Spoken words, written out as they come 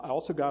I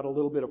also got a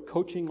little bit of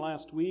coaching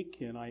last week,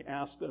 and I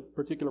asked a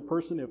particular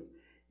person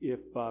if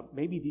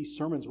maybe these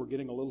sermons were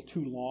getting a little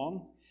too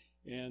long,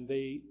 and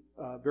they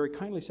very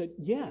kindly said,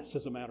 yes,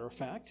 as a matter of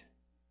fact.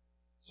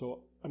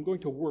 So I'm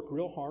going to work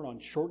real hard on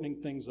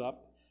shortening things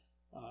up.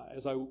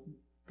 As I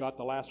got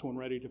the last one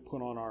ready to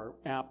put on our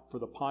app for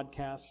the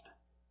podcast,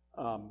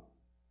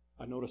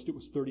 I noticed it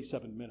was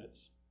 37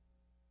 minutes.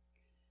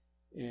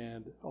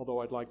 And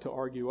although I'd like to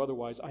argue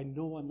otherwise, I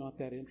know I'm not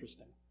that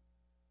interesting.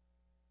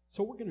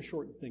 So we're going to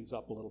shorten things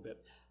up a little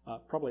bit,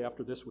 probably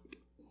after this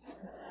week.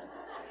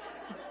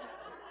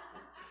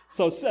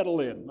 So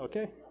settle in,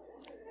 okay?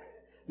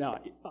 Now,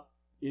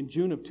 in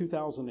June of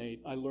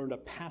 2008, I learned a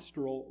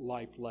pastoral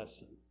life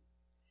lesson.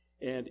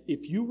 And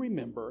if you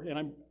remember,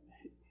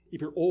 if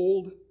you're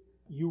old,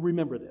 you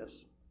remember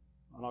this.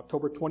 On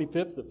October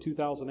 25th of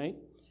 2008,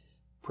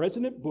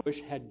 President Bush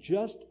had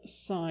just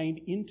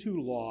signed into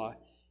law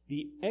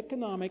the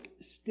Economic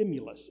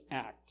Stimulus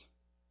Act.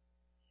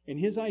 And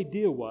his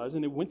idea was,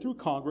 and it went through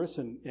Congress,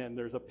 and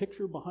there's a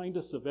picture behind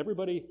us of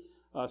everybody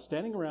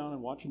standing around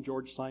and watching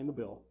George sign the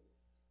bill.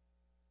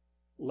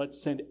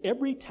 Let's send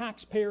every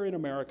taxpayer in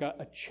America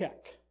a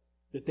check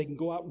that they can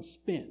go out and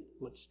spend.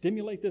 Let's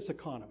stimulate this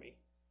economy.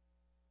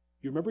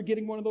 You remember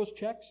getting one of those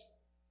checks?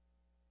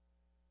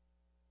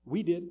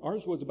 We did.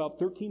 Ours was about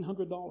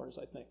 $1,300,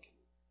 I think.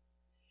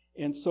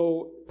 And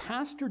so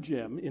Pastor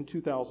Jim in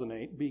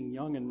 2008, being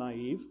young and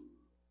naive,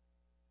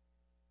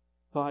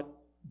 thought,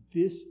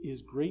 this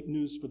is great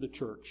news for the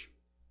church.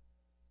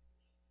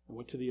 I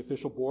went to the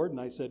official board and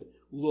I said,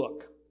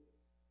 look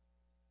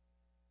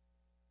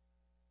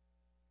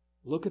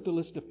at the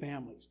list of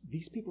families.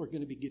 These people are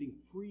going to be getting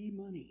free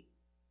money.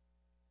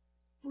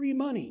 Free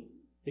money.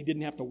 They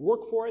didn't have to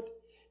work for it.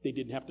 They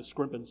didn't have to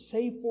scrimp and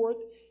save for it.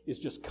 It's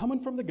just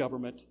coming from the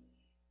government,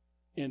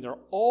 and they're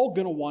all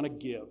going to want to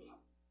give.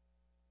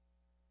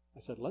 I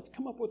said, let's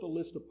come up with a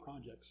list of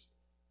projects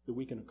that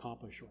we can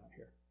accomplish around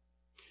here.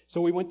 So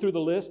we went through the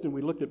list, and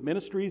we looked at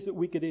ministries that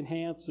we could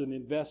enhance and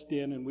invest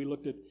in, and we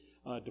looked at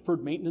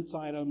deferred maintenance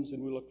items,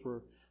 and we looked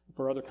for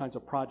other kinds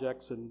of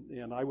projects,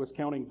 and I was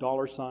counting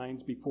dollar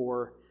signs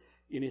before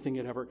anything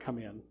had ever come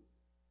in.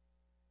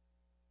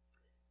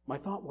 My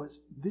thought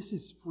was, this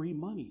is free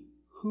money.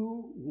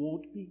 Who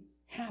won't be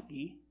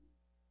happy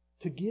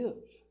to give?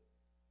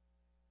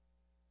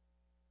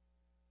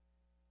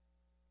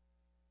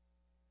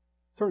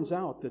 Turns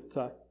out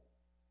that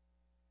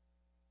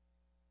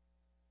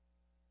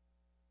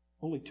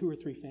only 2 or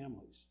 3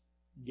 families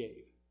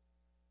gave.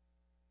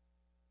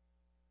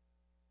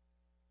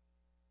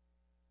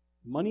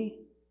 Money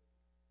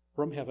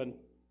from heaven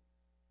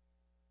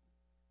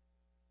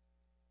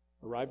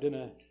arrived in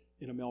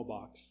a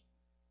mailbox.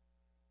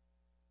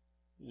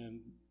 And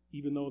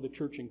even though the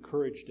church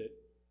encouraged it,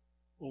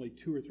 only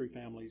 2 or 3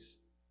 families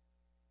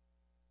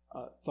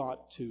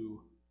thought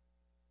to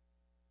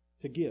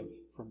give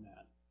from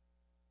that.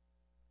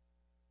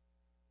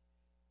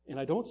 And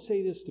I don't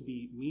say this to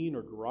be mean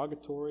or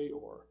derogatory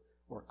or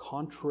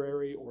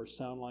contrary or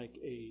sound like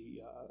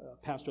a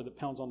pastor that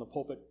pounds on the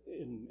pulpit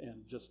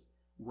and just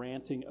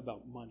ranting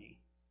about money.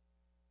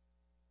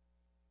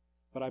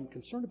 But I'm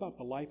concerned about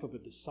the life of a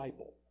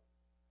disciple.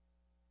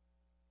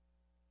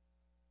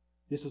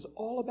 This is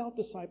all about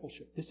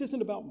discipleship. This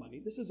isn't about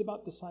money. This is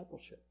about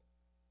discipleship.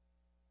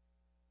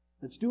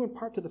 It's due in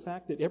part to the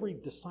fact that every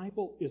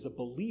disciple is a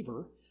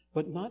believer,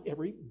 but not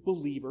every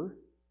believer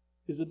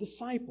is a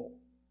disciple.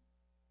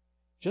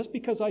 Just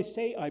because I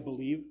say I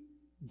believe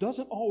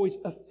doesn't always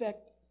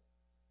affect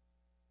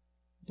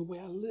the way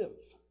I live.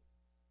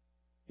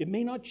 It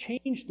may not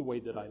change the way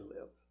that I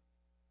live.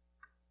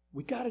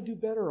 We got to do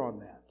better on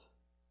that.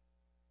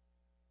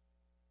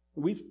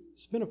 We've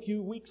spent a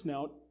few weeks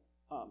now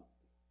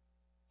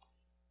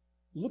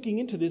looking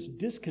into this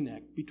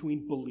disconnect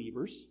between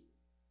believers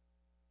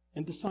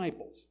and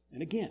disciples.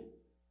 And again,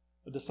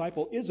 a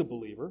disciple is a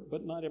believer,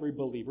 but not every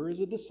believer is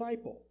a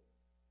disciple.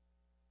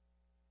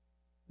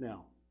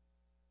 Now,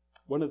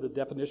 one of the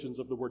definitions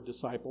of the word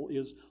disciple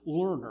is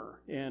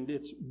learner. And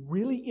it's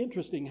really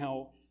interesting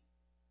how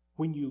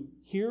when you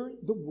hear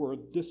the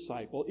word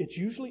disciple, it's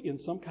usually in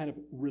some kind of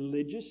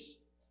religious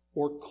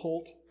or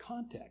cult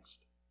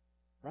context,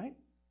 right?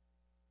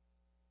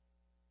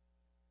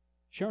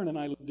 Sharon and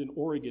I lived in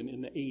Oregon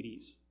in the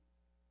 80s,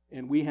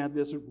 and we had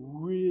this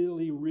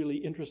really, really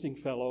interesting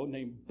fellow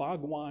named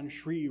Bhagwan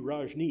Sri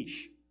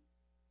Rajneesh.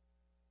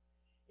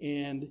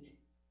 And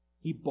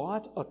he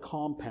bought a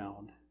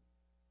compound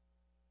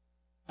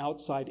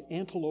outside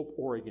Antelope,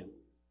 Oregon.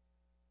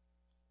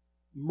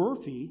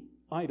 Murphy,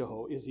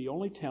 Idaho, is the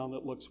only town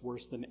that looks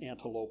worse than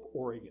Antelope,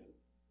 Oregon.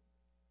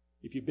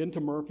 If you've been to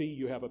Murphy,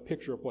 you have a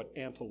picture of what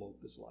Antelope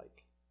is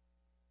like.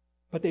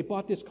 But they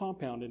bought this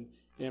compound,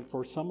 and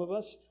for some of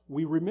us,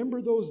 we remember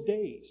those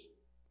days,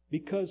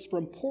 because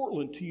from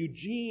Portland to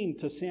Eugene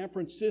to San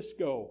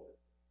Francisco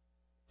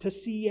to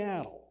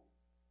Seattle,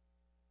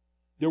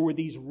 there were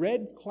these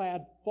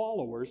red-clad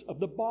followers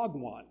of the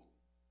Bhagwan.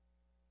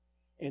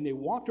 And they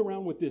walked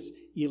around with this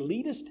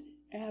elitist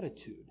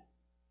attitude.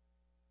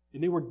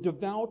 And they were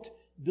devout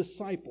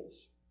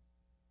disciples.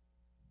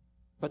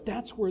 But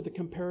that's where the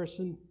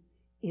comparison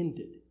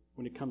ended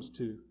when it comes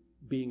to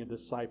being a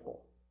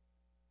disciple.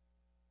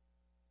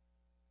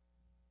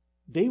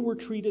 They were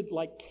treated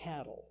like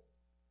cattle,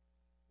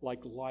 like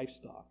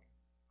livestock,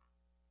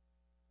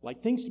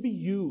 like things to be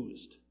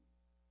used,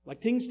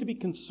 like things to be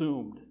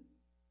consumed,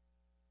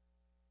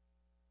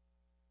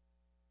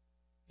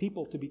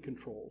 people to be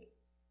controlled.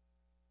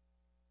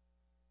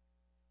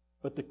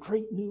 But the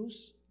great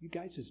news, you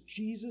guys, is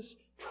Jesus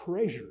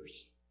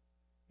treasures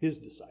His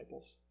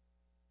disciples.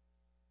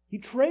 He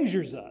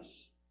treasures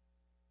us.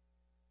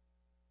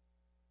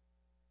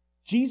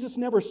 Jesus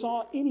never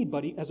saw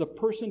anybody as a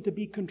person to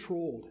be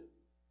controlled.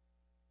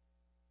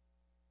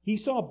 He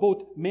saw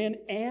both men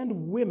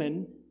and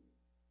women,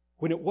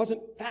 when it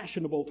wasn't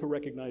fashionable to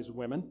recognize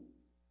women,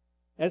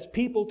 as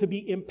people to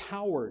be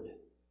empowered,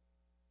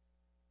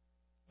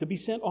 to be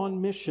sent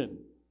on mission.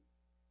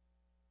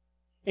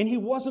 And He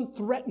wasn't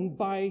threatened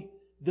by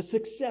the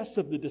success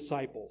of the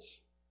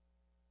disciples.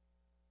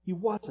 He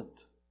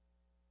wasn't.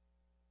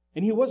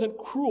 And He wasn't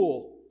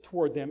cruel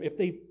toward them if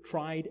they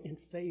tried and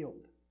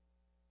failed.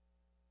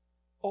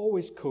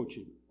 Always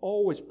coaching,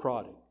 always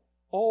prodding,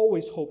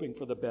 always hoping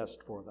for the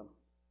best for them.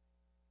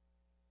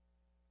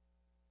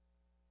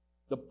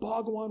 The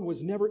Bhagwan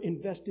was never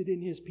invested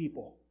in His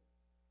people.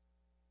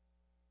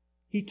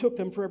 He took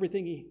them for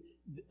everything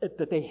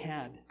that they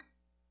had.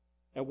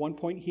 At one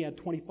point, He had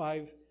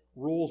 25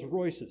 Rolls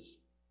Royces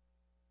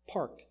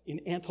parked in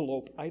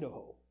Antelope,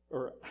 Idaho,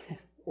 or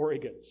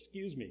Oregon,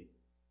 excuse me.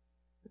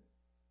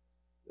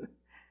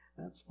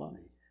 That's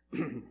funny.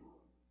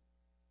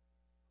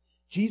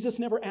 Jesus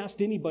never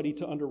asked anybody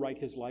to underwrite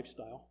His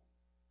lifestyle,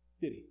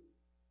 did He?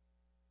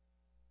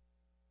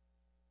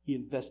 He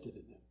invested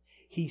in them.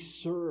 He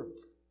served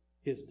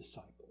His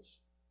disciples.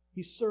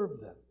 He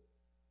served them.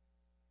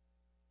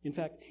 In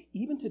fact,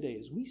 even today,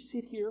 as we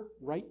sit here,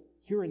 right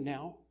here and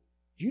now,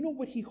 do you know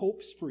what He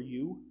hopes for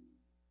you?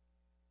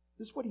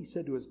 This is what He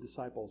said to His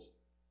disciples.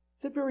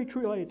 He said, very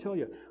truly, I tell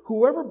you,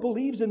 whoever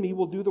believes in me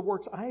will do the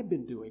works I have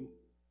been doing,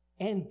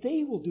 and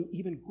they will do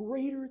even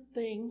greater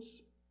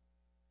things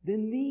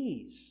than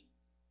these.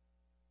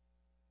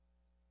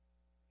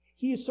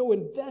 He is so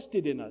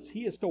invested in us.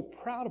 He is so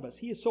proud of us.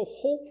 He is so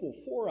hopeful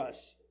for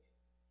us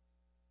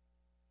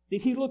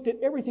that He looked at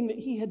everything that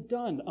He had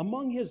done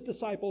among His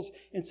disciples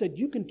and said,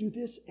 you can do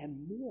this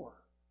and more.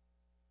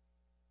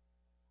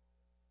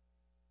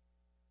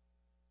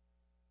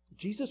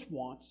 Jesus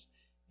wants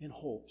and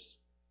hopes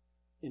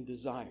and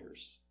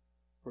desires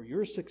for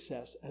your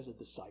success as a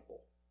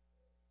disciple.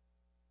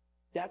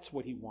 That's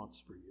what He wants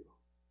for you.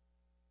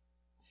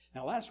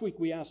 Now, last week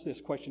we asked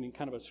this question in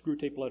kind of a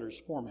Screwtape Letters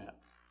format.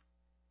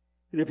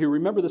 And if you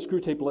remember the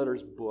Screwtape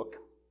Letters book,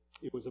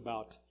 it was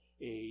about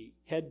a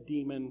head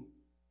demon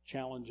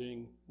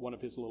challenging one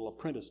of his little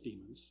apprentice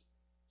demons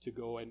to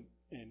go and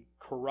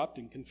corrupt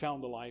and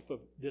confound the life of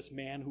this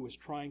man who was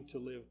trying to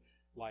live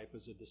life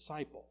as a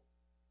disciple.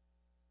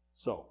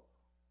 So,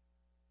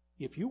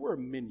 if you were a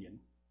minion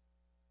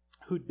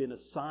who'd been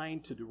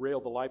assigned to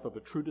derail the life of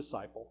a true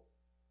disciple,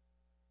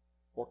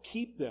 or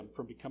keep them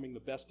from becoming the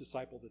best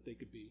disciple that they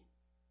could be,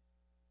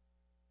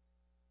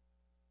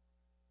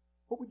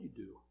 what would you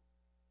do?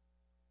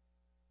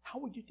 How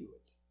would you do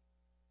it?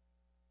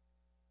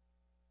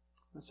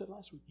 I said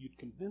last week, you'd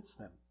convince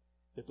them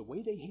that the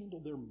way they handle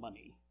their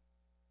money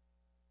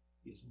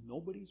is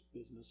nobody's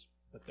business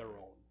but their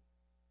own.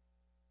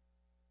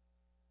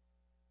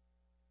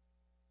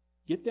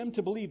 Get them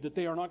to believe that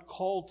they are not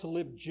called to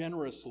live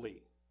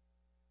generously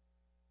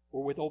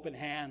or with open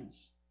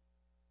hands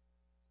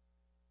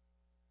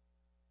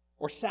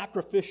or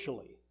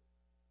sacrificially.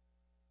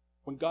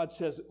 When God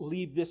says,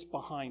 leave this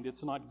behind,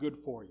 it's not good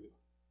for you.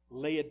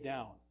 Lay it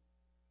down.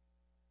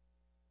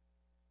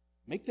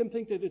 Make them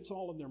think that it's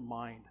all in their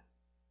mind.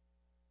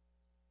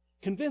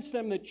 Convince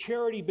them that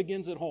charity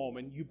begins at home,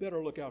 and you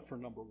better look out for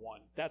number one.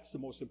 That's the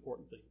most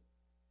important thing.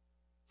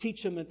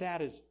 Teach them that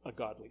that is a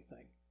godly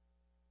thing.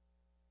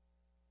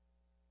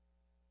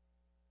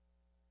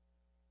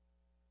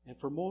 And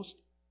for most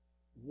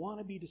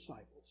wannabe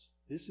disciples,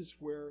 this is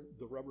where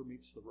the rubber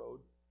meets the road.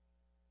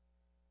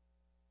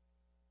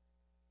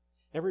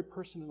 Every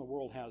person in the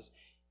world has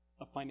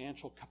a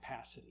financial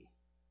capacity.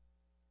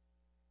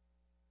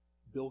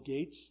 Bill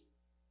Gates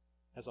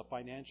has a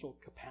financial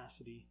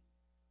capacity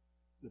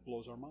that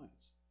blows our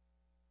minds.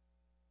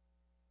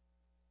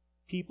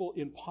 People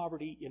in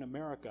poverty in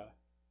America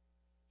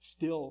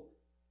still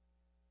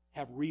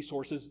have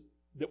resources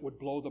that would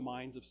blow the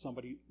minds of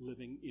somebody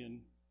living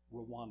in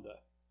Rwanda.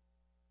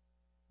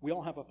 We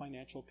all have a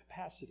financial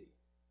capacity.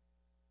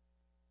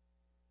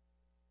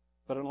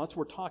 But unless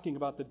we're talking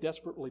about the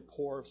desperately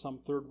poor of some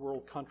third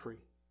world country,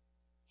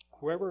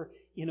 wherever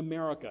in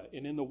America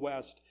and in the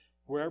West,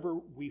 wherever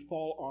we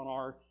fall on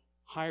our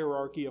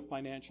hierarchy of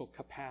financial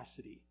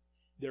capacity,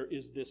 there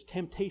is this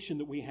temptation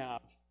that we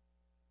have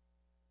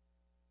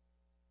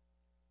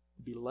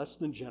to be less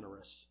than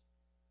generous.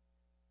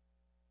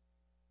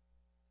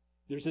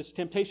 There's this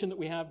temptation that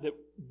we have that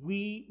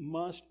we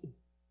must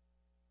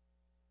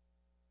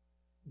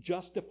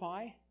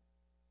justify.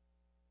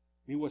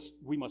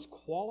 We must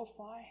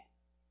qualify.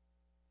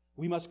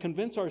 We must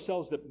convince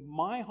ourselves that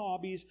my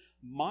hobbies,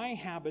 my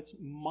habits,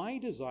 my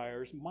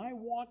desires, my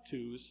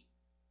want-tos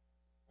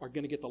are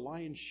going to get the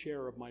lion's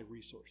share of my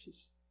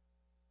resources.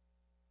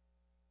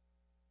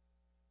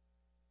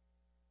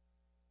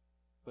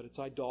 But it's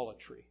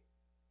idolatry.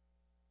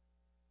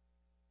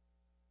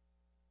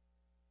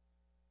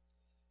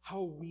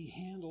 How we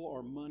handle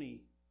our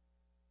money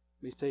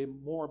may say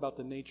more about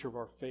the nature of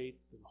our faith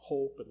and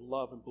hope and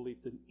love and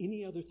belief than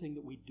any other thing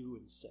that we do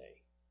and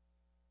say.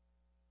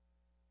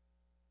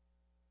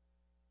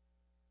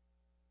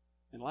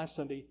 And last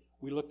Sunday,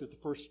 we looked at the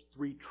first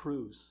 3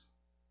 truths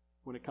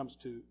when it comes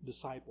to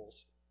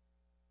disciples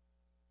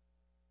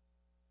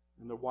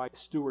and their wise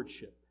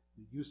stewardship,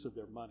 the use of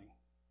their money.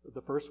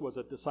 The first was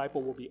a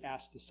disciple will be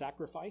asked to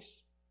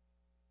sacrifice.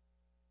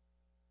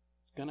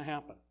 It's going to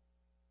happen.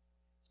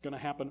 It's going to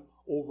happen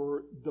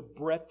over the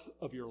breadth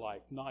of your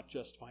life, not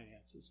just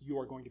finances. You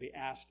are going to be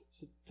asked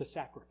to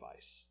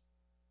sacrifice.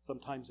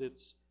 Sometimes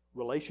it's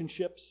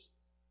relationships.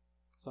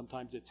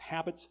 Sometimes it's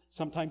habits.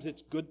 Sometimes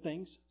it's good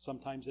things.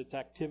 Sometimes it's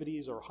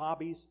activities or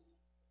hobbies.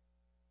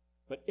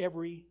 But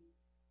every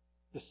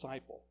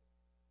disciple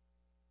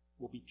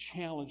will be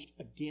challenged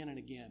again and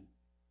again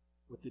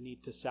with the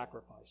need to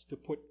sacrifice, to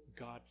put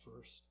God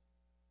first.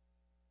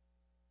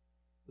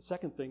 The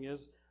second thing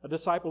is, a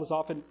disciple is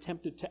often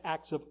tempted to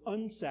acts of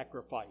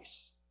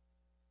unsacrifice.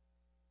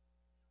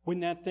 When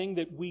that thing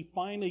that we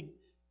finally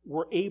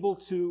were able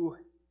to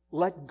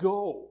let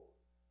go,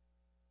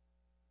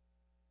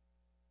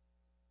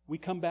 we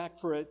come back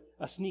for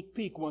a sneak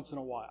peek once in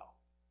a while.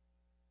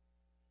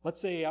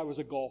 Let's say I was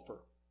a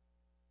golfer.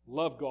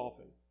 Love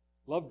golfing.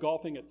 Love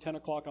golfing at 10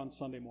 o'clock on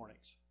Sunday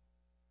mornings.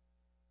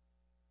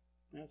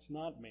 That's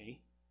not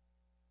me.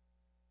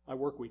 I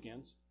work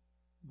weekends.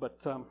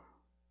 But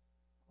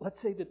let's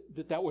say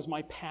that was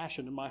my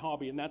passion and my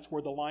hobby, and that's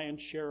where the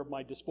lion's share of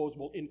my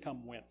disposable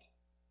income went.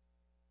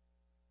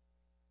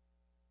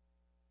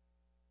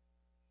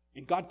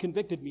 And God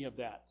convicted me of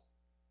that.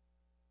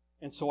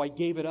 And so I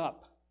gave it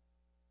up.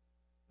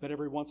 But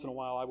every once in a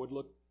while I would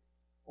look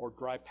or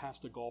drive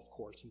past a golf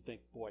course and think,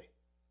 boy,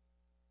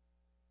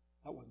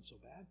 that wasn't so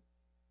bad.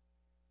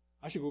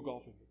 I should go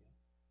golfing again.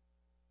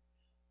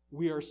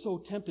 We are so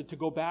tempted to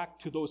go back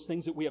to those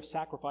things that we have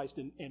sacrificed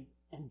and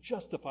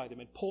justify them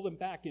and pull them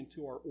back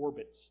into our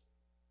orbits.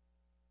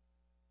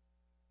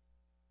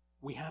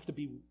 We have to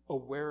be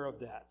aware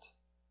of that.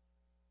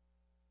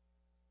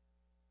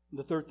 And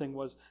the third thing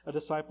was, a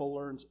disciple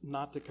learns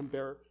not to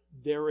compare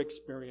their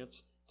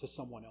experience to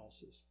someone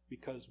else's,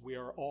 because we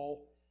are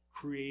all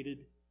created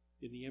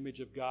in the image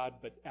of God,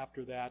 but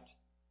after that,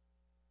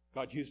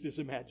 God used His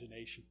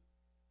imagination.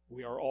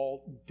 We are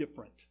all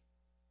different.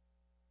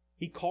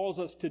 He calls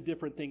us to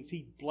different things.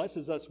 He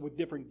blesses us with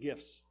different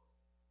gifts.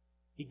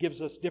 He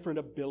gives us different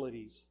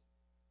abilities.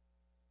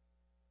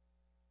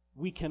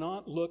 We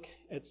cannot look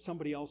at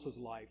somebody else's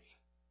life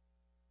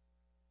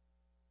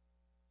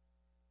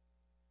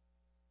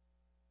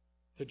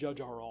to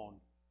judge our own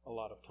a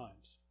lot of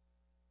times.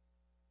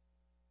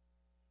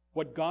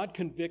 What God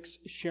convicts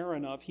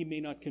Sharon of, He may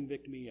not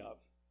convict me of.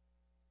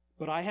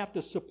 But I have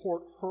to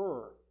support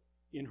her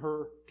in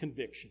her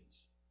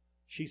convictions.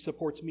 She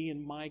supports me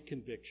in my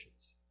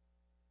convictions.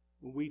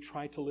 And we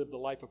try to live the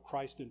life of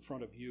Christ in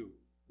front of you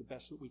the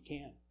best that we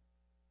can.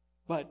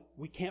 But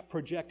we can't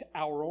project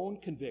our own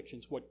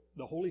convictions, what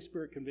the Holy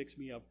Spirit convicts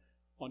me of,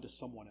 onto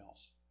someone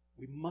else.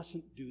 We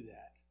mustn't do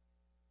that.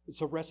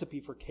 It's a recipe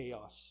for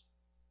chaos.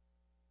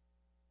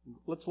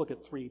 Let's look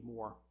at 3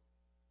 more.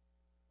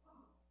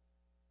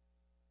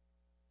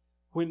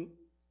 When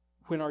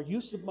our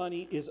use of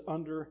money is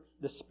under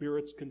the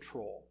Spirit's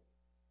control,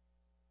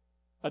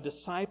 a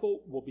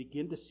disciple will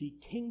begin to see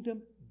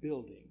kingdom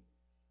building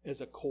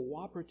as a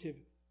cooperative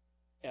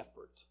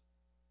effort,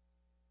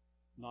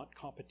 not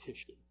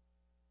competition.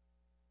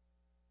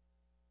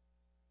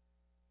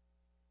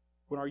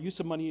 When our use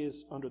of money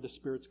is under the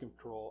Spirit's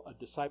control, a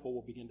disciple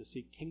will begin to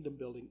see kingdom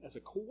building as a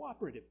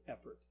cooperative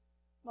effort,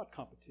 not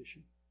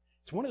competition.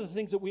 It's one of the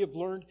things that we have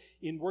learned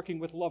in working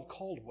with Love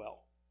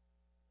Caldwell,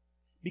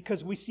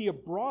 because we see a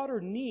broader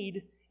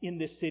need in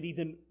this city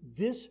than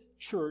this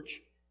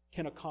church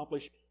can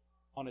accomplish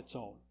on its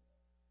own.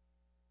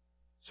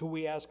 So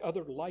we ask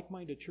other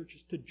like-minded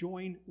churches to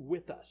join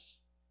with us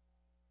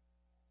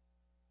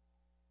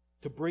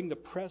to bring the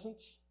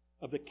presence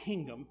of the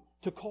kingdom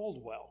to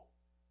Caldwell.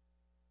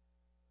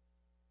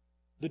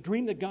 The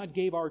dream that God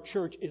gave our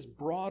church is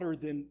broader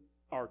than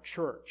our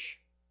church.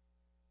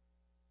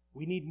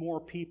 We need more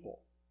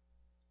people.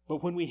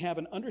 But when we have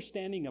an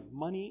understanding of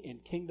money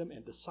and kingdom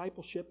and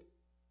discipleship,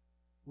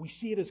 we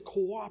see it as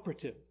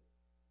cooperative,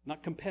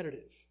 not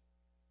competitive.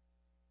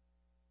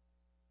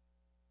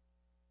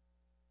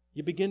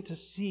 You begin to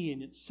see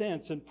and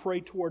sense and pray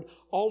toward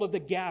all of the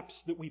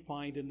gaps that we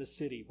find in the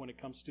city when it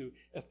comes to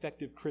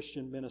effective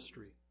Christian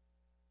ministry.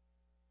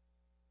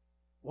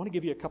 I want to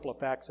give you a couple of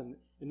facts, and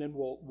then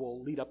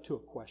we'll lead up to a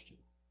question.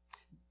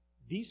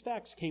 These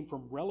facts came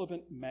from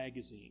Relevant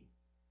Magazine,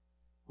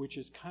 which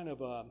is kind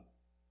of a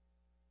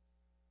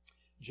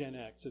Gen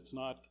X. It's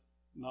not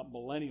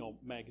Millennial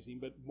magazine,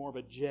 but more of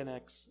a Gen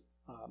X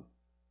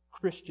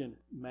Christian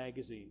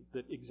magazine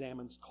that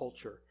examines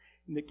culture.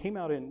 And it came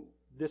out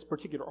this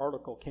particular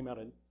article came out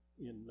in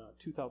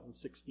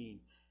 2016.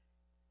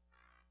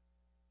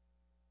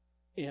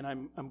 And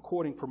I'm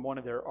quoting from one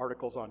of their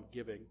articles on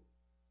giving.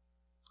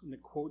 And the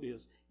quote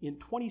is, in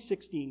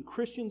 2016,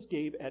 Christians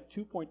gave at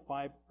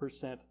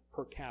 2.5%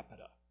 per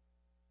capita.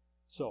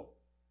 So,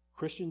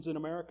 Christians in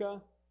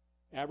America,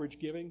 average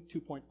giving,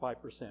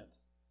 2.5%.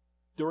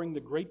 During the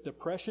Great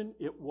Depression,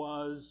 it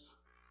was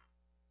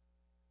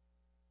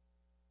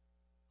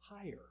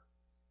higher,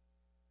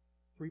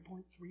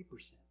 3.3%.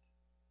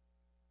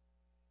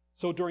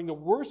 So during the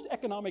worst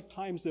economic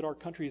times that our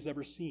country has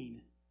ever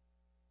seen,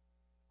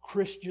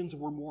 Christians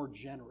were more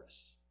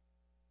generous.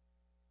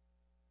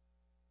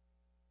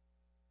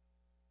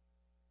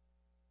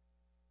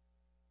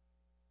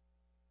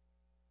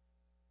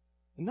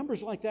 And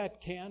numbers like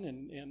that can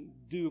and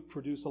do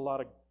produce a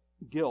lot of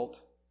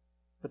guilt,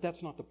 but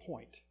that's not the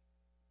point.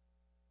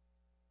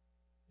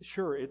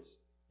 Sure,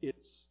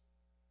 it's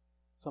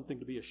something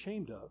to be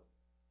ashamed of.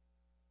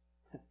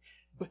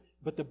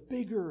 But the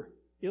bigger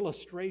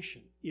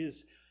illustration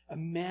is,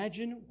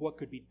 imagine what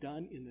could be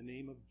done in the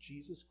name of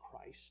Jesus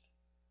Christ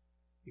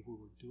if we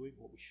were doing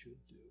what we should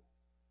do.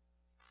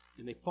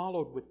 And they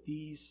followed with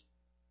these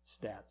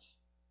stats.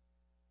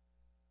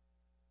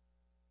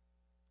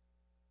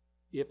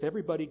 If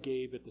everybody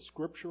gave at the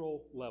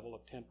scriptural level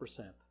of 10%,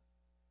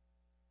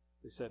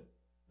 they said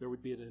there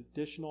would be an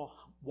additional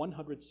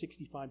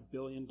 $165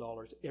 billion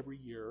every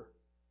year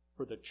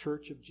for the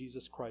Church of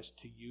Jesus Christ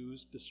to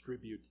use,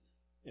 distribute,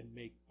 and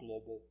make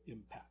global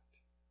impact.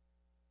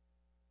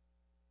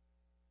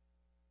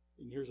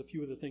 And here's a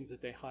few of the things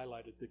that they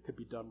highlighted that could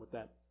be done with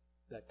that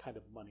kind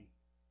of money.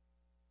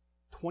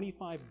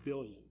 $25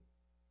 billion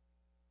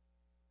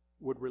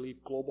would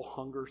relieve global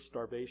hunger,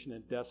 starvation,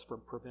 and deaths from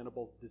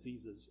preventable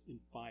diseases in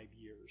 5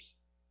 years.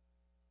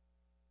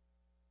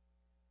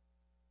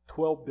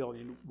 $12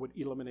 billion would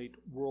eliminate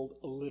world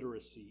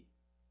illiteracy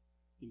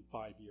in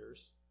 5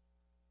 years.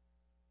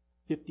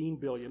 $15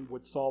 billion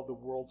would solve the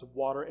world's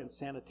water and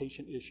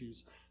sanitation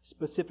issues,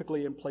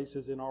 specifically in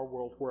places in our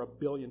world where 1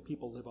 billion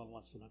people live on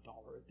less than $1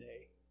 a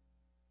day.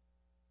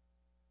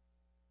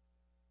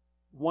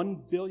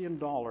 $1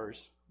 billion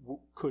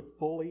could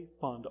fully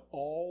fund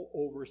all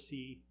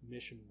overseas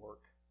mission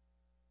work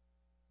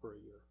for a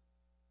year.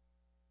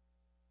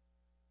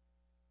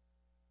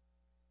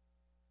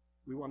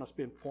 We want to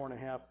spend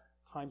 4.5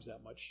 times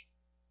that much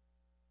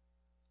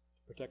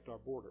to protect our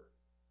border.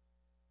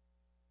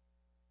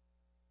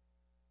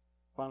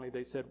 Finally,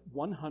 they said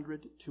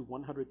 100 to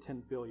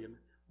 110 billion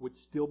would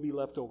still be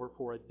left over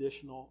for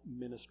additional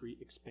ministry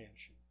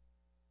expansion.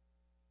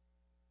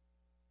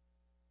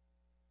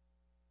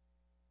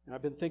 And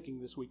I've been thinking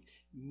this week,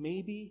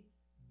 maybe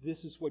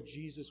this is what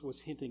Jesus was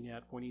hinting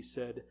at when he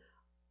said,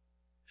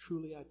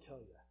 truly I tell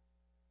you,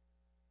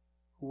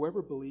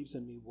 whoever believes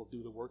in me will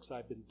do the works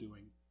I've been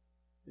doing,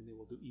 and they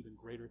will do even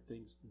greater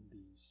things than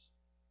these.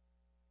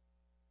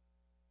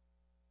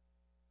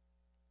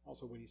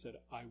 Also when he said,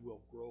 I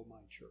will grow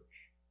my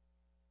church.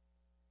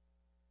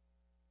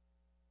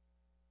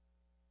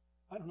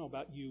 I don't know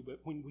about you, but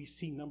when we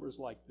see numbers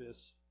like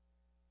this,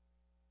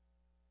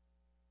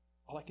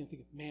 all I can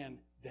think of, man,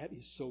 that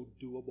is so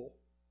doable.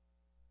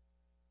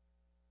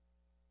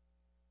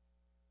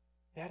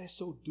 That is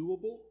so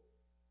doable.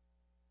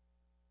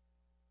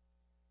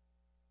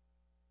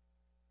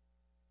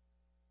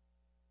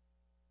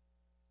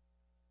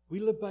 We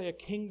live by a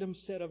kingdom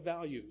set of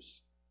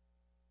values.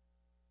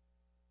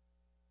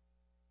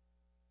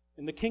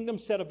 And the kingdom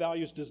set of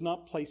values does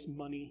not place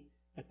money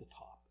at the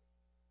top.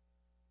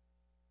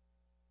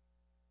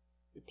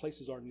 It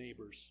places our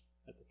neighbors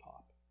at the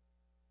top.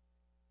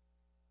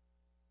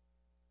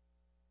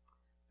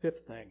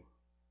 Fifth thing,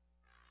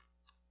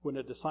 when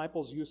a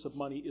disciple's use of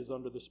money is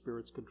under the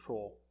Spirit's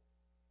control,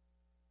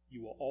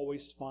 you will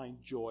always find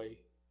joy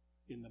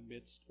in the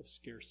midst of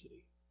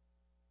scarcity.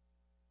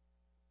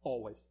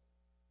 Always.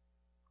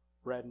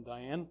 Brad and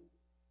Diane,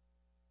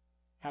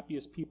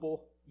 happiest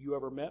people you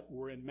ever met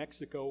were in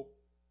Mexico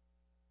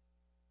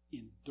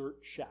in dirt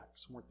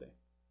shacks, weren't they?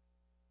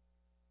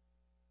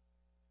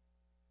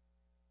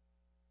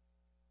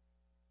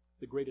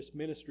 The greatest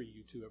ministry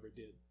you two ever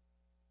did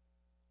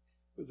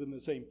was in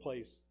the same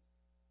place.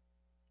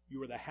 You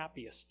were the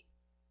happiest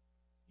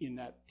in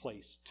that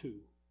place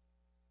too.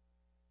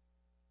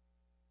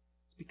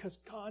 It's because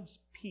God's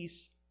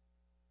peace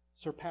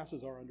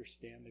surpasses our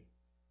understanding.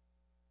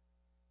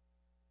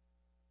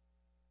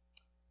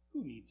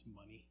 Who needs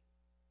money?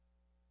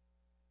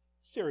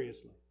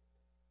 Seriously.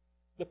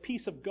 The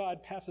peace of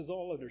God passes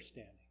all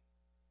understanding.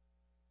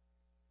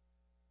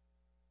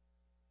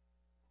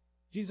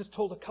 Jesus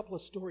told a couple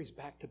of stories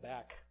back to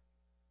back.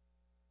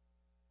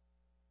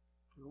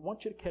 I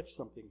want you to catch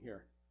something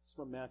here. It's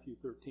from Matthew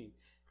 13.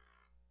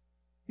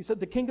 He said,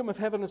 the kingdom of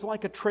heaven is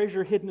like a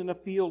treasure hidden in a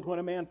field. When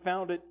a man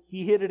found it,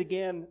 he hid it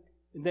again,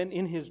 and then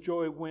in his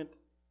joy went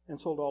and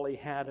sold all he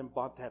had and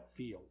bought that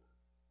field.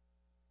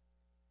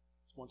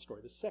 That's one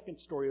story. The second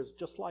story is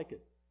just like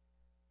it.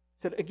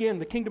 It said, again,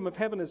 the kingdom of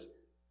heaven is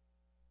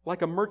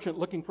like a merchant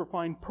looking for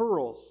fine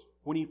pearls.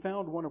 When he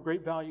found one of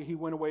great value, he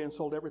went away and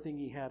sold everything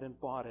he had and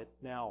bought it.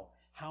 Now,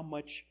 how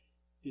much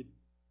did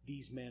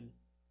these men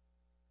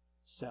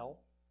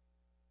sell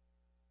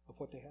of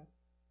what they had?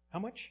 How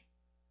much?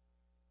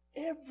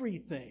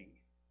 Everything.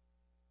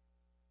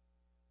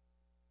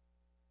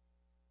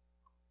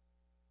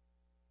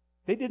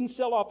 They didn't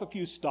sell off a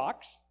few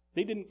stocks.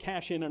 They didn't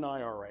cash in an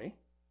IRA.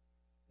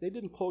 They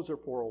didn't close their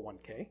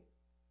 401k.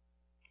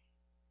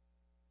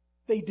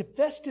 They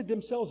divested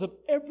themselves of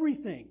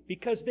everything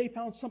because they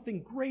found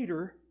something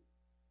greater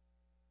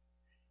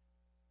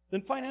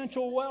than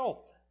financial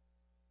wealth.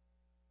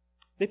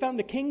 They found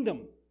the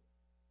kingdom,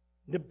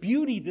 the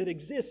beauty that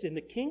exists in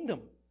the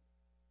kingdom.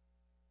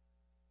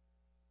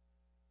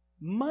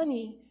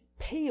 Money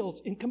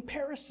pales in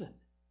comparison.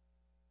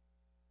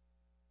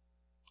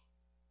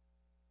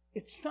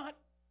 It's not,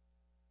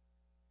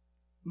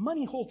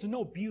 money holds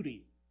no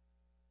beauty.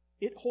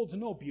 It holds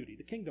no beauty.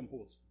 The kingdom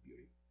holds the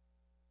beauty.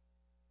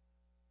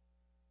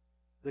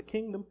 The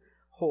kingdom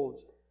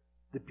holds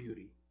the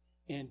beauty.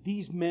 And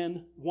these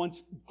men,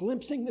 once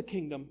glimpsing the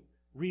kingdom,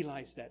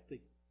 realized that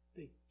they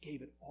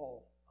gave it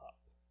all up.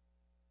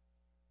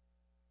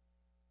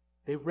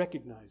 They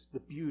recognized the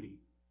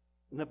beauty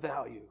and the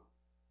value.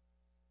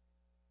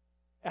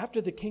 After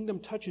the kingdom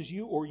touches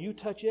you or you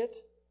touch it,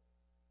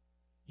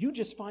 you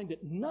just find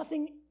that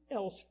nothing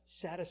else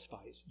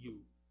satisfies you.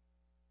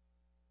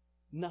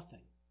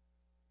 Nothing.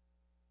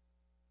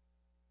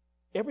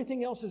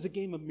 Everything else is a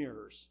game of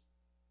mirrors.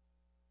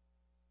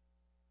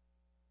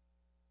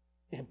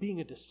 And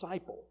being a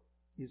disciple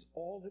is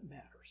all that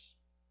matters.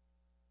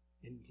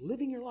 And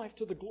living your life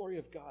to the glory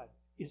of God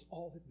is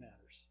all that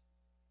matters.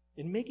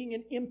 And making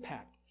an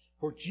impact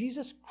for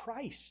Jesus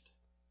Christ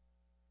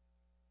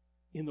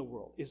in the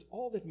world is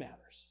all that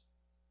matters.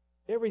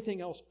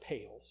 Everything else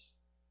pales.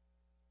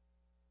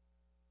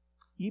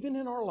 Even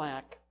in our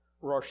lack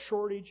or our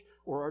shortage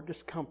or our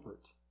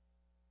discomfort,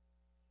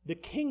 the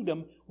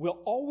kingdom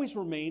will always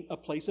remain a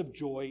place of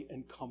joy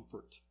and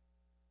comfort.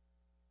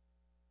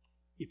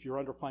 If you're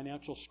under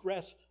financial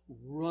stress,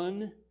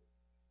 run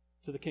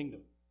to the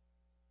kingdom.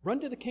 Run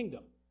to the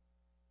kingdom.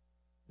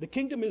 The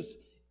kingdom is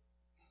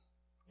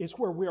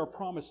where we are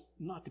promised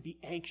not to be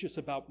anxious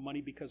about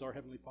money because our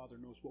Heavenly Father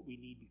knows what we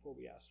need before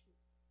we ask for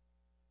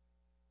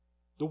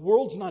it. The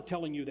world's not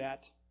telling you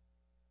that.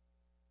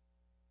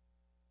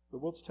 The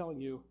world's telling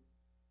you,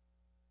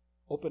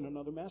 open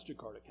another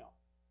MasterCard account.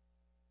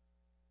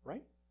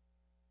 Right?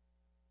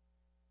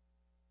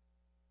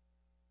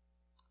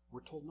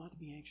 We're told not to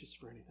be anxious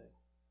for anything.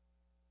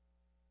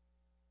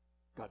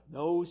 God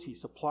knows, He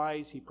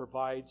supplies, He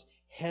provides.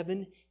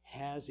 Heaven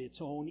has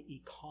its own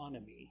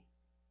economy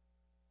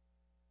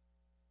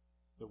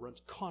that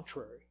runs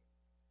contrary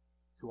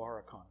to our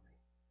economy.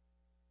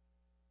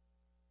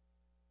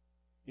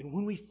 And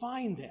when we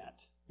find that,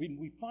 when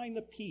we find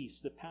the peace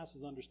that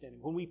passes understanding,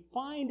 when we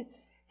find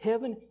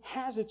heaven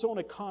has its own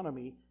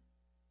economy,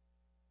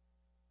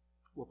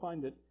 we'll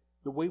find that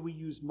the way we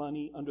use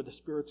money under the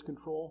Spirit's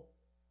control,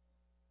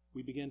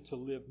 we begin to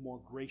live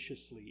more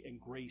graciously and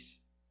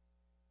gracefully.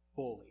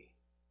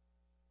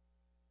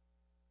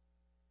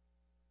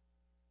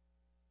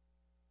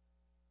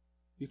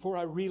 Before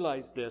I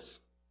realized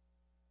this,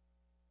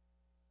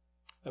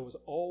 I was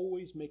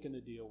always making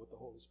a deal with the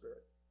Holy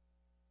Spirit.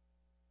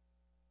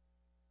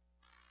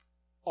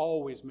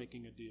 Always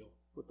making a deal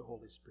with the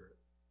Holy Spirit.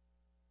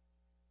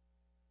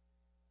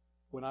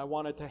 When I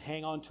wanted to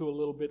hang on to a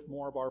little bit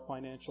more of our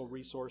financial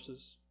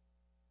resources,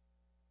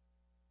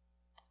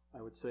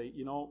 I would say,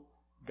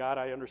 God,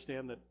 I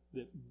understand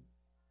that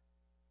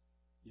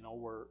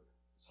we're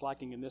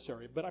slacking in this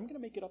area, but I'm going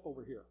to make it up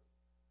over here.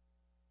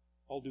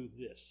 I'll do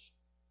this.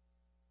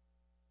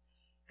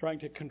 Trying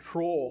to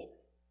control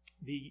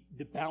the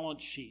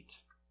balance sheet,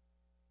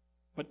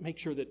 but make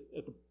sure that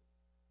at the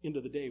end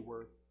of the day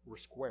we're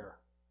square.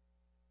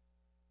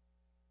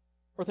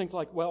 Or things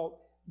like,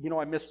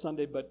 I missed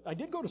Sunday, but I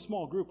did go to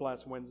small group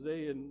last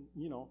Wednesday, and,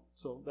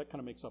 so that kind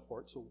of makes up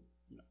for it. So,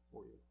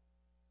 for you.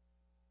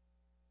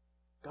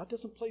 God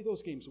doesn't play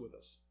those games with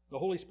us. The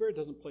Holy Spirit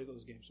doesn't play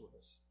those games with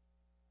us.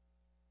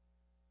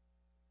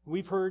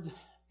 We've heard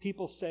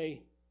people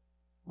say,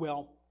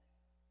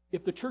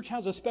 if the church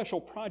has a special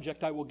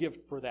project, I will give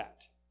for that.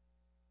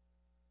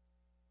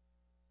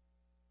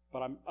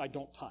 But I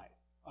don't tithe.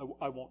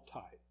 I won't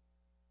tithe.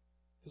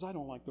 Because I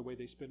don't like the way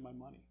they spend my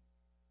money.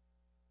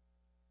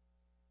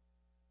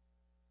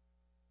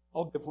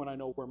 I'll give when I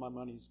know where my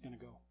money's going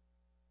to go.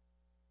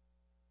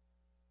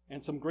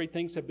 And some great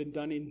things have been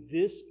done in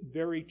this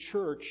very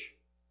church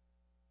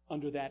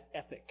under that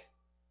ethic.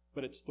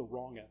 But it's the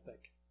wrong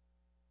ethic.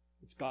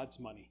 It's God's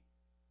money.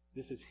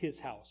 This is His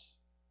house.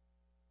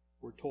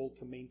 We're told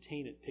to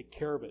maintain it, take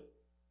care of it,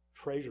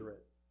 treasure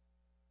it.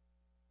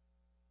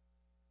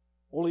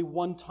 Only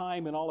one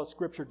time in all of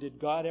Scripture did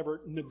God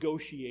ever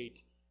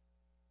negotiate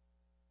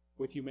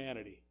with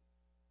humanity.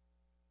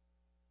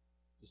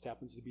 It just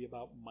happens to be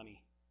about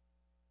money.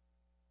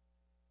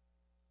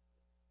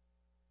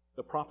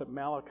 the prophet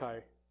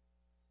Malachi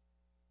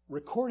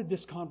recorded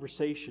this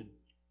conversation.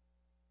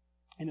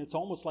 And it's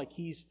almost like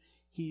he's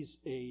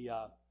a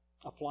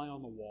fly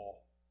on the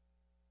wall.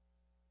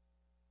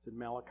 It's in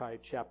Malachi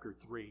chapter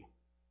 3.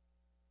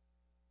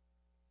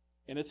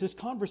 And it's this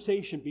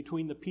conversation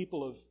between the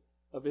people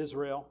of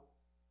Israel,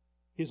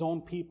 his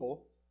own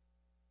people,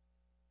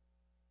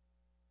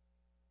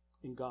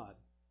 and God.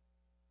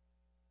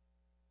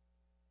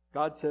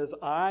 God says,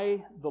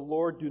 I, the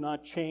Lord, do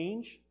not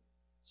change,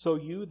 so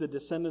you, the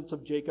descendants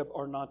of Jacob,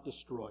 are not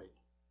destroyed.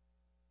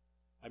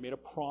 I made a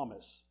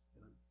promise,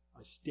 and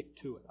I stick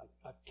to it.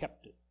 I've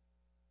kept it.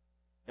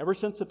 Ever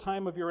since the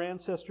time of your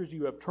ancestors,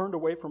 you have turned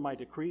away from my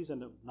decrees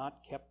and have not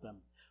kept them.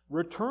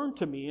 Return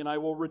to me, and I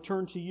will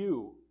return to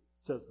you,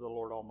 says the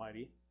Lord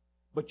Almighty.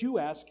 But you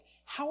ask,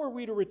 how are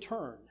we to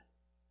return?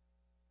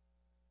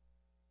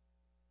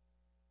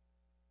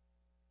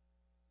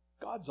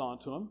 God's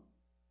onto them.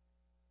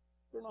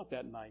 They're not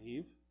that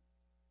naive.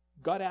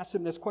 God asks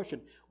him this question,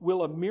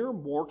 will a mere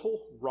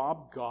mortal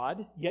rob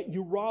God? Yet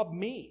you rob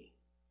me.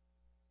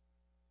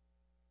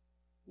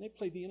 And they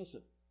play the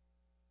innocent.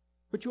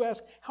 But you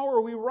ask, how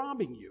are we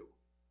robbing you?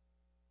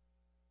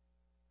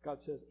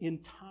 God says, in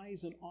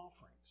tithes and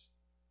offerings.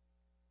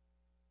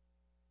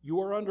 You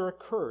are under a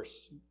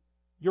curse,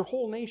 your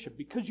whole nation,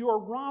 because you are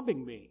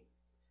robbing me.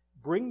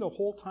 Bring the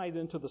whole tithe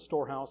into the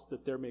storehouse,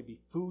 that there may be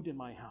food in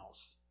my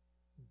house.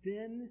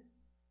 Then,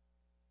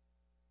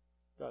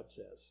 God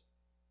says,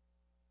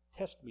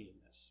 test me in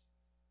this.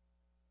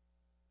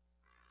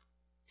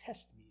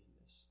 Test me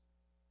in this.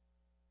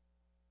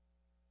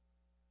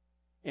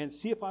 And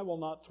see if I will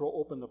not throw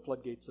open the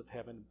floodgates of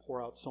heaven and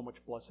pour out so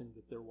much blessing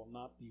that there will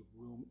not be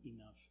room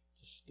enough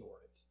to store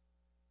it.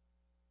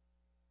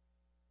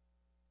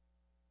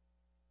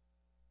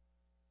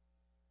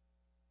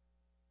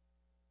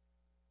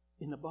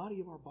 In the body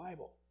of our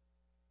Bible,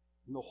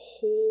 in the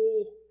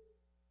whole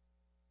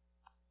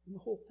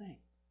thing.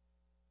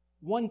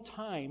 One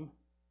time,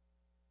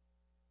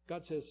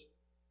 God says,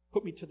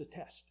 put me to the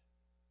test.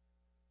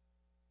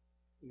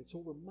 And it's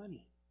over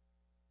money.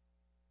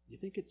 You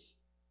think it's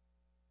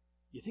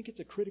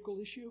a critical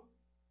issue?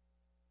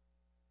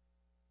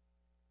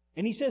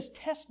 And he says,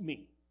 test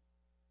me.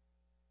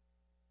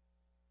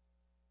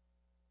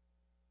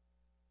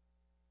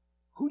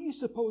 Who do you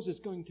suppose is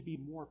going to be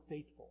more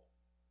faithful?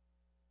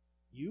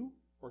 You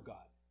or God?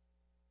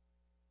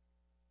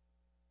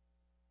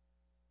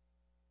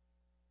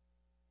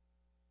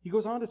 He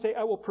goes on to say,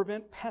 I will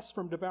prevent pests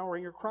from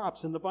devouring your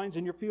crops, and the vines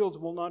in your fields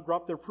will not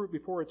drop their fruit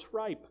before it's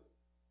ripe.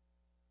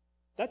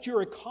 That's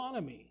your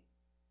economy.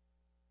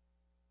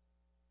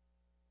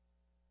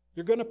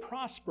 You're going to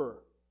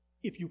prosper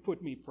if you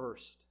put me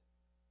first.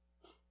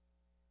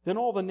 Then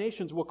all the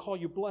nations will call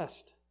you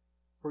blessed,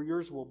 for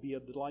yours will be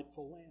a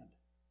delightful land.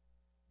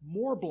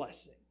 More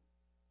blessing.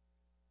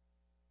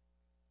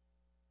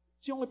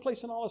 It's the only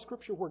place in all of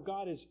Scripture where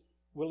God is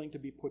willing to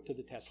be put to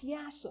the test. He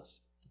asks us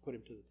to put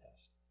him to the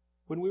test.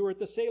 When we were at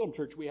the Salem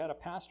church, we had a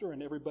pastor,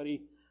 and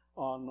everybody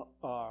on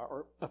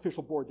our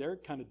official board there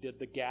kind of did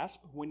the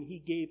gasp when he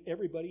gave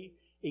everybody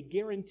a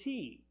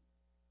guarantee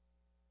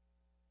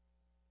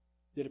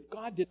that if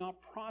God did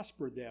not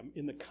prosper them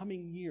in the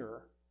coming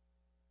year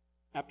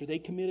after they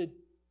committed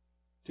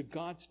to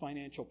God's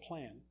financial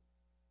plan,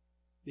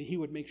 that he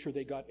would make sure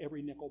they got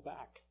every nickel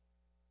back.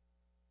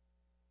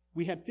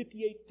 We had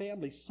 58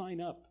 families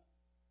sign up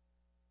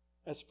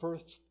as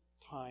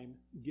first-time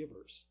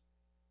givers.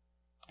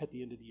 At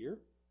the end of the year,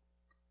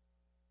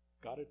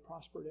 God had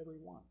prospered every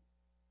one.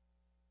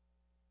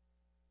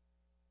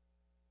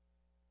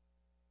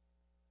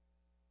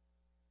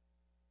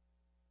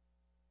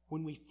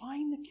 When we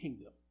find the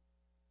kingdom,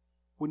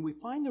 when we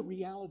find the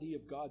reality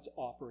of God's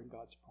offer and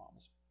God's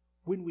promise,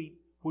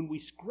 when we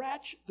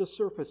scratch the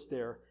surface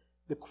there,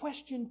 the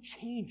question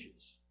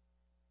changes.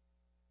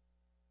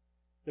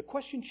 The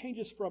question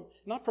changes from,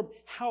 not from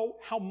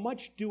how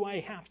much do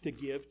I have to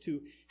give,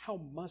 to how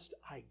must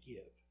I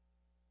give.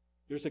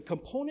 There's a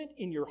component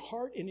in your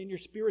heart and in your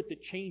spirit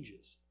that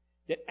changes,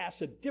 that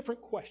asks a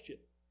different question.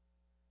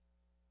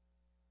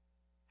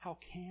 How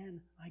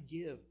can I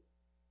give?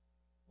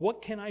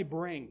 What can I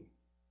bring?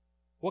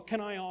 What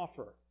can I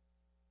offer?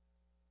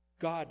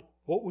 God,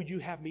 what would you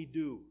have me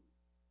do?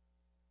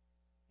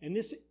 And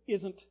this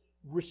isn't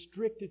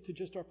restricted to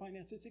just our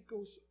finances. It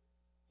goes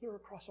clear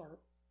across our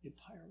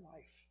entire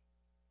life.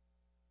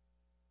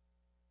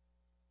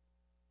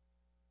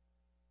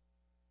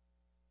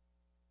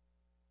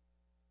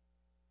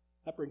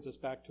 That brings us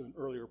back to an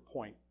earlier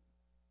point.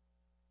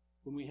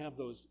 When we have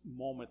those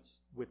moments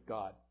with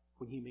God,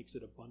 when he makes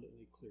it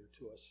abundantly clear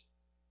to us.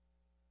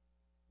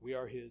 We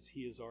are his,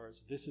 he is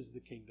ours. This is the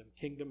kingdom.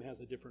 Kingdom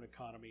has a different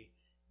economy.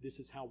 This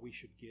is how we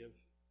should give.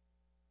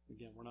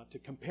 Again, we're not to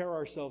compare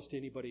ourselves to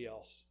anybody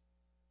else.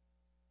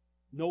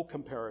 No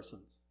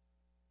comparisons.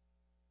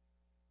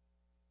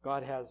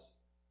 God has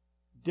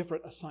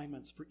different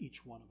assignments for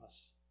each one of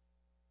us.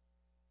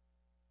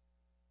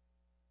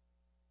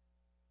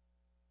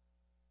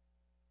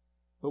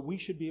 But we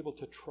should be able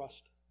to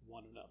trust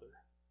one another.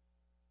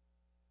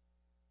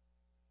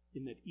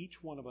 in that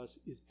each one of us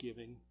is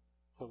giving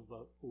to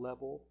the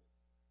level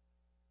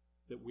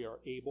that we are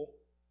able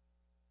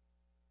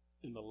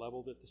and the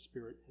level that the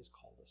Spirit has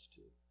called us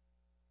to.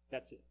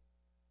 That's it.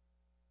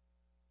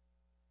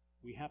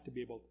 We have to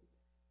be able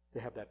to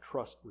have that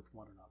trust with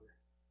one another.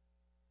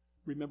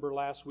 Remember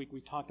last week we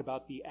talked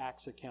about the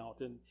Acts account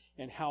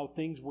and how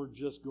things were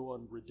just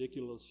going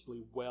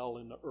ridiculously well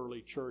in the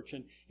early church.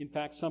 And in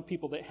fact, some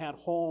people that had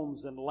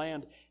homes and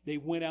land, they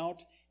went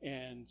out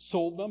and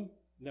sold them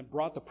and then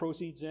brought the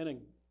proceeds in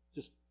and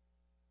just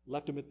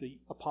left them at the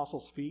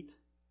apostles' feet.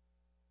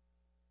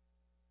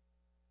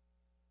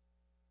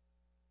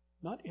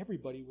 Not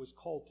everybody was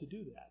called to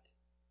do that.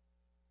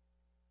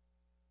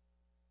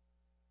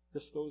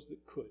 Just those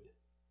that could.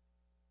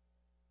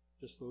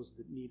 Just those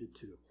that needed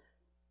to.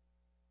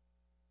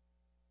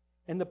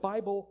 And the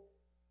Bible,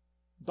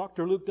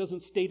 Dr. Luke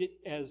doesn't state it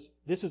as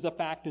this is a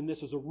fact and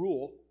this is a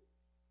rule.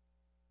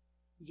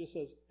 He just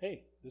says,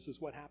 hey, this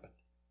is what happened.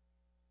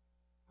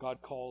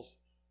 God calls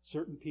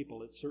certain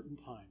people at certain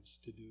times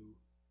to do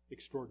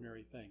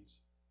extraordinary things.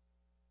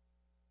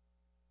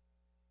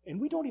 And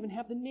we don't even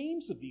have the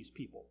names of these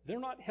people. They're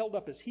not held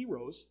up as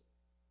heroes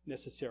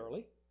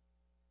necessarily.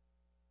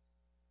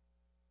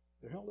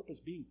 They're held up as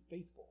being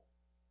faithful.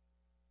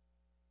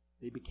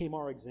 They became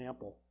our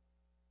example.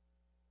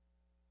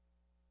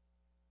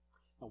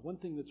 Now, one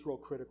thing that's real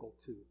critical,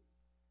 too,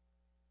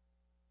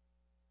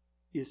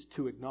 is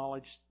to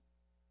acknowledge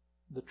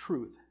the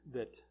truth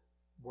that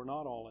we're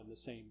not all in the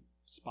same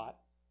spot.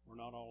 We're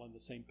not all in the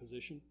same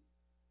position.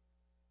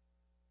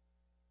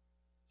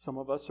 Some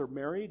of us are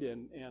married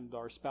and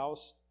our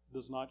spouse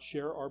does not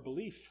share our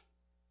belief.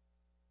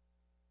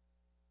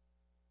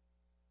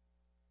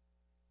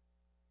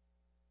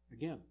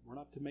 Again, we're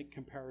not to make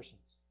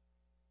comparisons.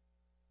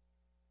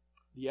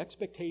 The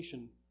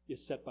expectation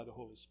is set by the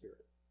Holy Spirit.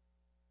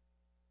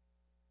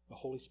 The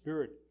Holy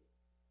Spirit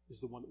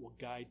is the one that will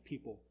guide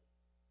people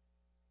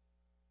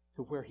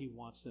to where He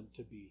wants them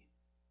to be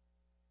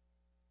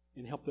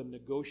and help them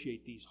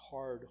negotiate these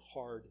hard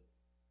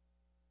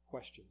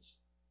questions.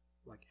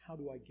 Like, how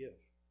do I give?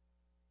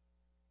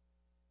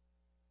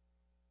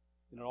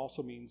 And it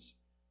also means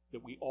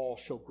that we all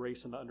show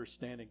grace and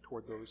understanding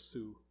toward those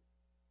who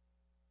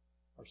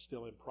are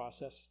still in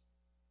process,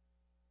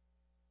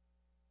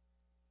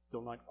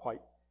 still not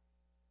quite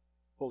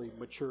fully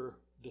mature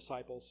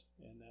disciples,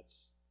 and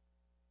that's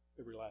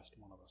every last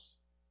one of us.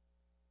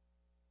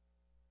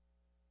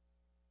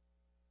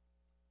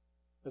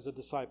 As a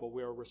disciple,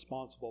 we are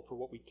responsible for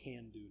what we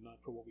can do, not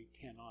for what we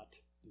cannot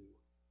do.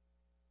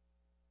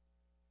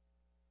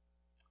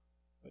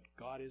 But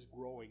God is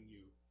growing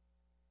you.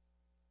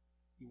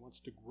 He wants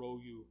to grow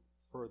you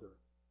further.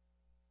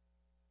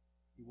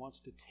 He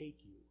wants to take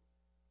you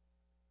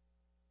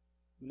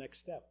the next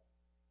step.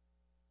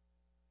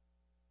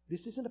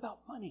 This isn't about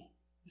money.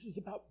 This is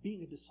about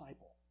being a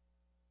disciple.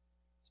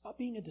 It's about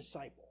being a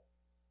disciple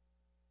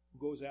who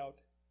goes out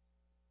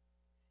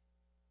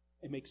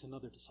and makes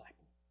another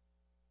disciple,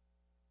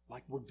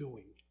 like we're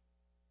doing.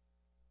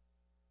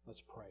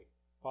 Let's pray.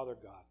 Father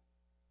God,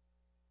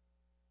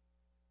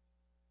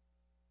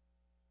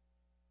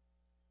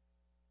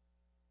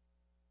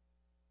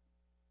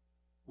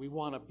 we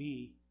want to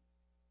be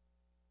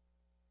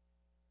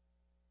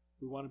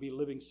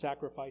living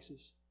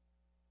sacrifices.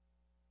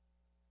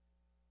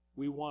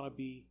 We want to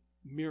be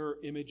mirror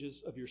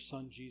images of your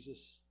Son,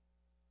 Jesus.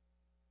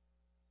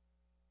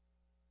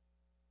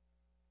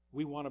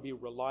 We want to be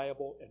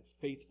reliable and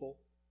faithful.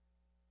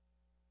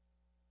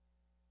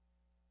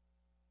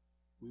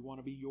 We want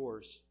to be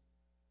yours.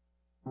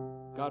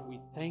 God, we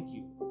thank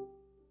you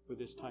for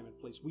this time and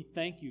place. We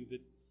thank you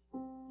that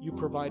you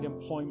provide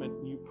employment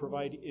and you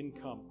provide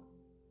income.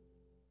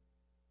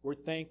 We're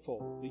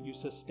thankful that you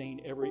sustain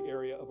every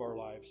area of our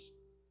lives.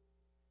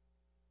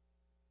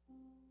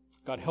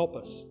 God, help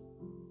us.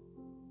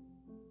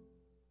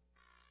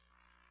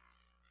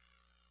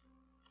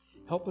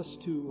 Help us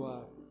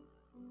to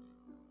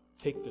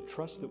take the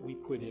trust that we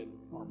put in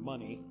our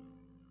money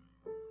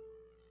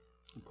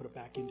and put it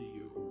back into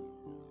you.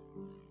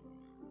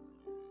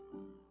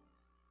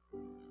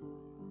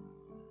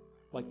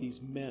 Like these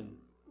men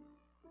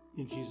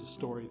in Jesus'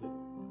 story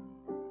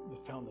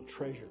that found the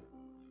treasure.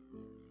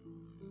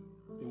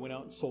 They went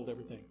out and sold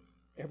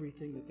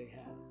everything that they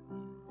had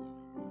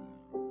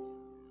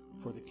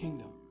for the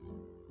kingdom.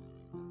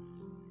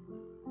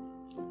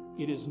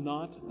 It is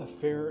not a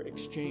fair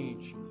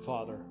exchange,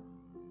 Father.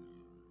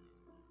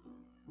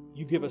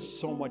 You give us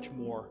so much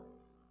more.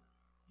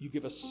 You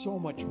give us so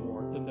much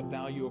more than the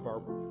value of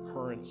our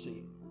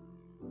currency.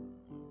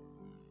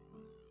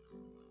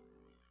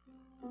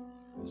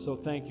 So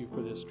thank you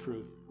for this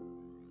truth.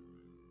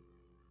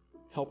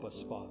 Help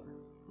us, Father.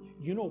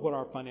 You know what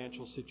our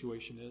financial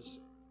situation is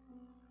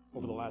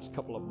over the last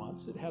couple of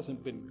months. It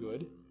hasn't been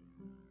good.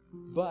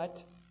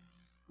 But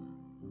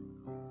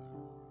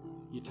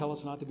you tell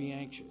us not to be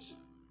anxious.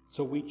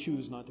 So we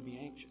choose not to be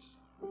anxious.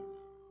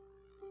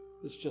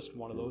 It's just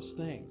one of those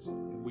things.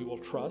 And we will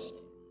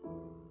trust.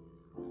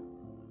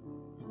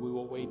 And we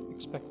will wait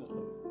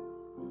expectantly.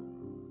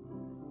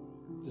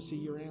 to see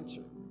your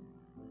answer.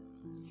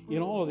 In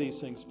all of these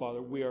things,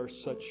 Father, we are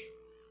such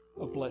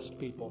a blessed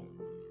people.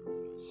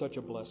 Such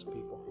a blessed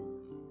people.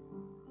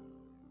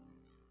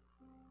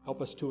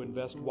 Help us to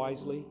invest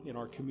wisely in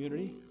our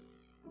community,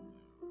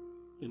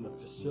 in the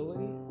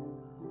facility.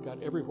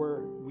 God,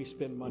 everywhere we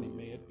spend money,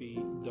 may it be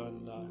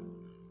done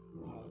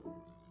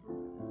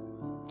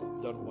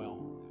well.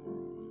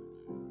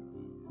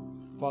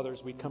 Father,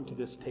 as we come to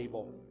this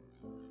table,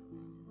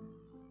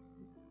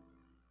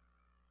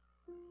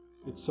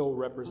 it so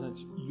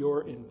represents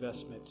your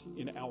investment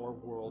in our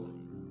world,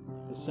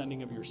 the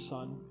sending of your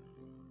Son.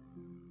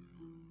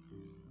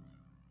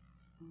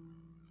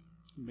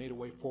 You made a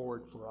way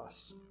forward for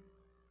us.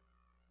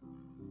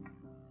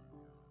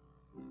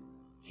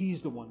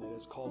 He's the one that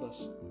has called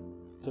us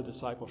to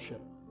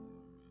discipleship,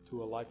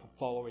 to a life of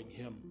following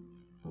Him,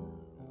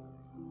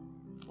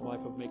 a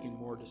life of making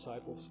more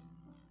disciples.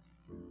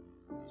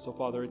 So,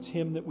 Father, it's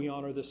Him that we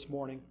honor this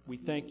morning. We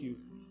thank you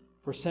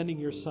for sending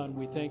your Son.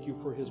 We thank you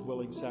for His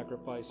willing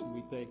sacrifice, and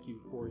we thank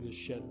you for His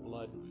shed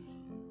blood.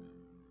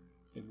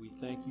 And we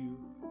thank you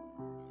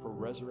for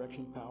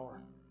resurrection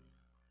power.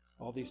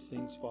 All these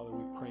things, Father,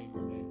 we pray in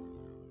your name.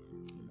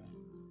 Amen.